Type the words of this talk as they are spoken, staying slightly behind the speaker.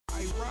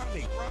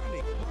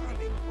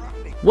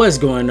What's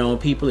going on,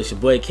 people? It's your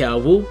boy Cal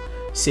Wu,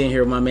 sitting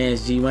here with my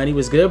man's G Money.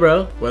 What's good,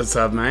 bro? What's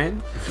up,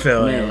 man?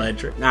 Feeling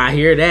electric. I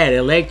hear that.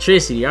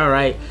 Electricity. All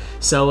right.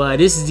 So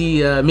this is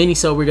the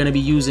Minisode we're going to be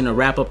using to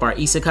wrap up our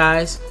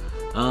Isekais.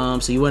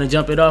 So you want to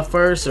jump it off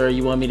first, or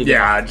you want me to go?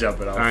 Yeah, I'll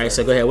jump it off. All right, first.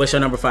 So go ahead. What's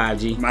your number 5,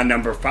 G? My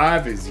number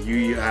 5 is Yu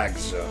Yu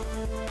Hakusho.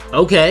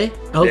 Okay.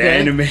 The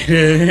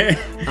animated.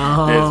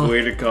 That's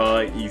weird to call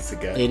it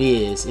Isekai. It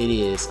is.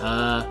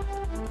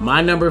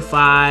 My number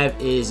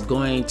 5 is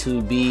going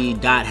to be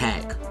Dot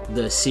Hack,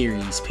 the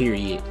series,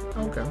 period.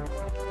 Okay.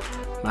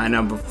 My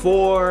number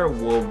 4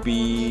 will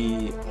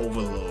be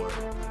Overlord.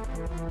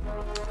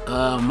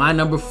 My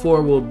number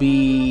 4 will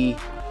be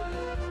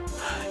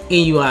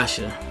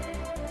Inuyasha.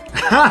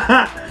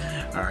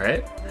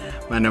 Alright.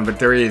 My number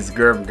 3 is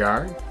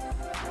Grimgar.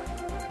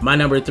 My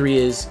number 3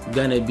 is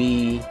gonna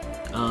be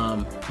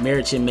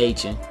Marichin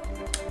Machin.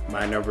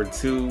 My number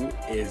 2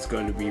 is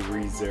going to be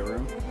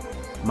ReZero.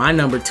 My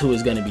number 2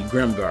 is gonna be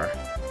Grimgar.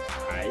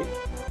 Alright.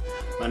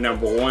 My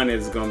number 1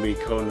 is going to be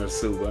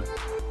Konosuba.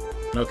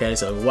 Okay,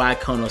 so why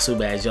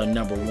Konosuba as your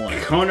number 1?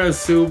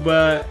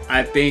 Konosuba,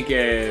 I think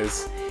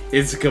it's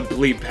a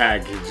complete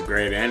package.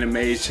 Great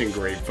animation,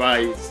 great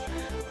fights.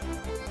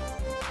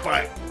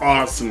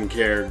 Awesome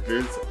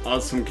characters,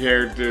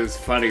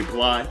 funny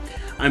plot.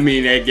 I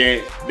mean,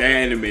 the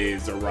anime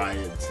is a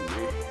riot to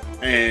me,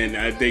 and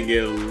I think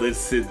it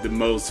elicited the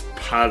most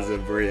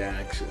positive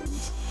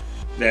reactions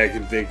that I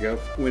can think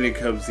of when it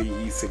comes to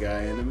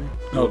Isekai anime.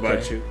 What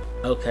about you?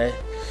 Okay.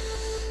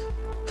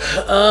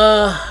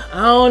 I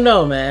don't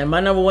know, man. My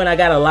number 1, I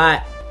got a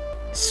lot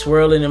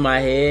swirling in my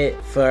head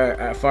for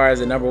as far as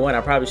the number 1.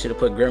 I probably should have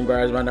put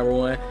Grimgar as my number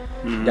 1.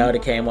 Mm-hmm. That would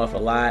have came off a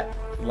lot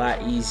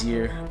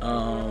easier.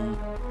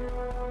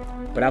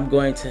 But I'm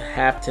going to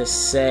have to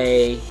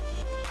say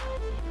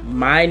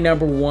my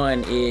number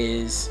 1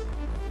 is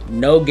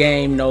No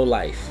Game, No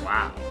Life.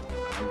 Wow.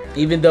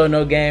 Okay. Even though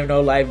No Game,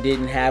 No Life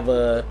didn't have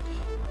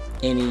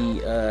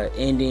any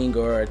ending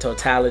or a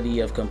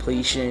totality of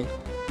completion,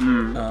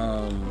 it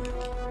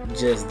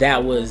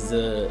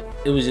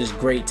was just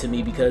great to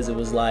me, because it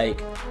was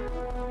like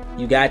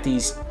you got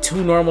these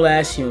 2 normal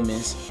ass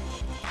humans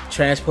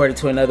transported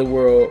to another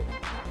world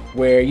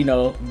where, you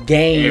know,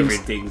 games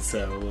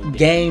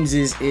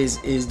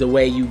is the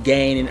way you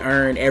gain and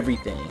earn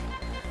everything.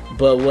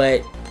 But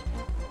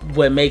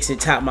what makes it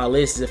top my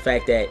list is the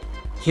fact that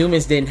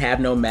humans didn't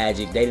have no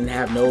magic, they didn't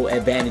have no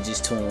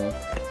advantages to them,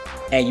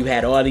 and you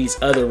had all these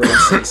other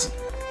races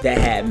that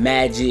had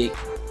magic,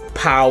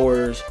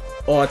 powers,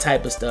 all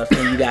type of stuff,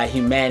 and you got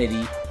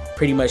humanity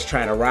pretty much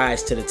trying to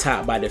rise to the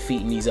top by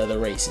defeating these other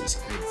races.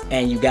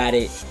 And you got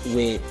it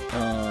with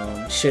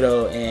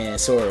Shido and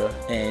Sora,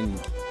 and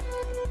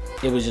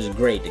it was just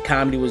great. The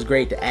comedy was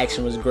great, the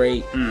action was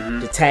great,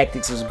 the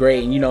tactics was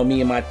great, and you know me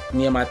and my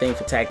thing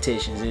for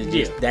tacticians.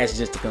 That's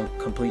just a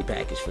complete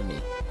package for me.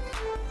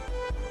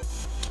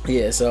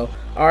 Yeah, so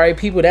alright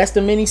people, that's the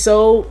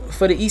Minisode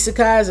for the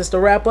Isekais. That's the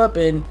wrap up,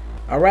 and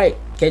alright,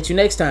 catch you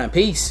next time.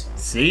 Peace.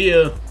 See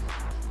ya.